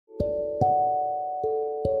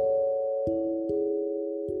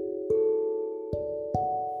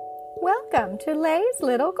Welcome to Lay's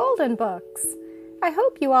Little Golden Books. I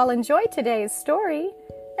hope you all enjoyed today's story,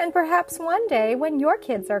 and perhaps one day when your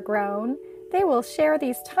kids are grown, they will share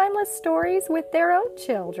these timeless stories with their own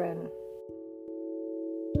children.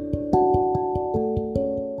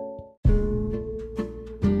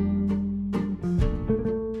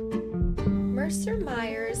 Mercer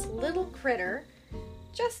Meyer's Little Critter,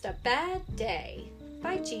 Just a Bad Day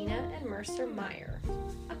by Gina and Mercer Meyer,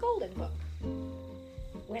 a golden book.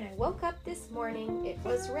 When I woke up this morning, it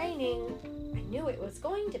was raining. I knew it was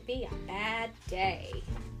going to be a bad day.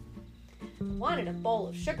 I wanted a bowl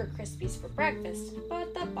of Sugar Krispies for breakfast,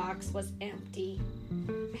 but the box was empty.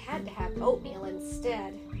 I had to have oatmeal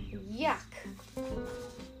instead. Yuck!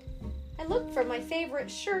 I looked for my favorite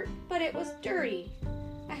shirt, but it was dirty.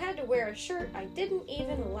 I had to wear a shirt I didn't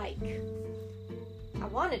even like. I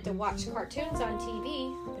wanted to watch cartoons on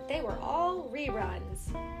TV, but they were all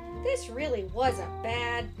reruns. This really was a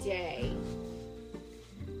bad day.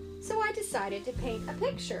 So I decided to paint a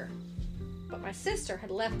picture. But my sister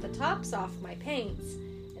had left the tops off my paints,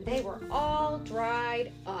 and they were all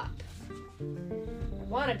dried up. I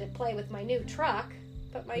wanted to play with my new truck,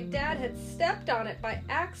 but my dad had stepped on it by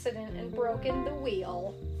accident and broken the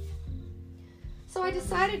wheel. So I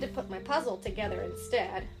decided to put my puzzle together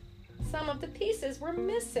instead. Some of the pieces were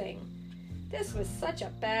missing. This was such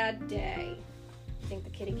a bad day. Think the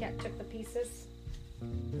kitty cat took the pieces?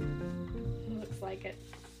 Looks like it.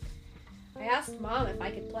 I asked Mom if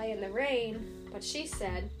I could play in the rain, but she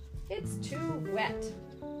said, "It's too wet."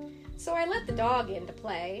 So I let the dog in to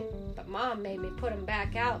play, but Mom made me put him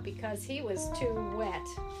back out because he was too wet.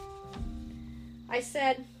 I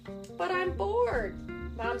said, "But I'm bored."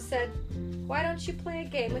 Mom said, "Why don't you play a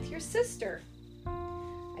game with your sister?"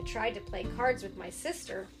 I tried to play cards with my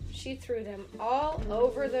sister. She threw them all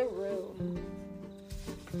over the room.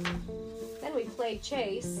 Then we played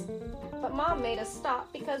chase, but Mom made us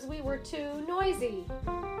stop because we were too noisy.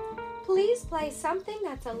 "Please play something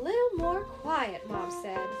that's a little more quiet," Mom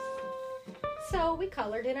said. So we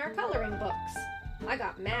colored in our coloring books. I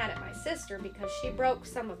got mad at my sister because she broke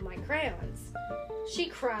some of my crayons. She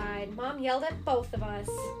cried. Mom yelled at both of us.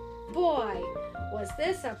 Boy, was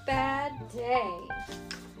this a bad day.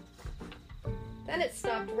 Then it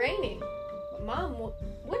stopped raining, but Mom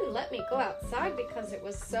wouldn't let me go outside because it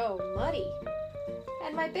was so muddy.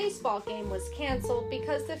 And my baseball game was canceled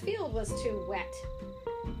because the field was too wet.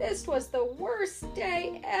 This was the worst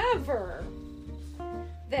day ever.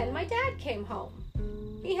 Then my dad came home.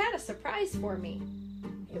 He had a surprise for me.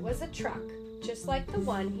 It was a truck, just like the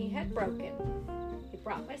one he had broken. He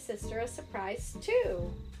brought my sister a surprise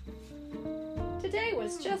too. Today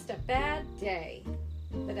was just a bad day,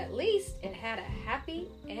 but at least it had a happy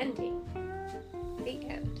ending.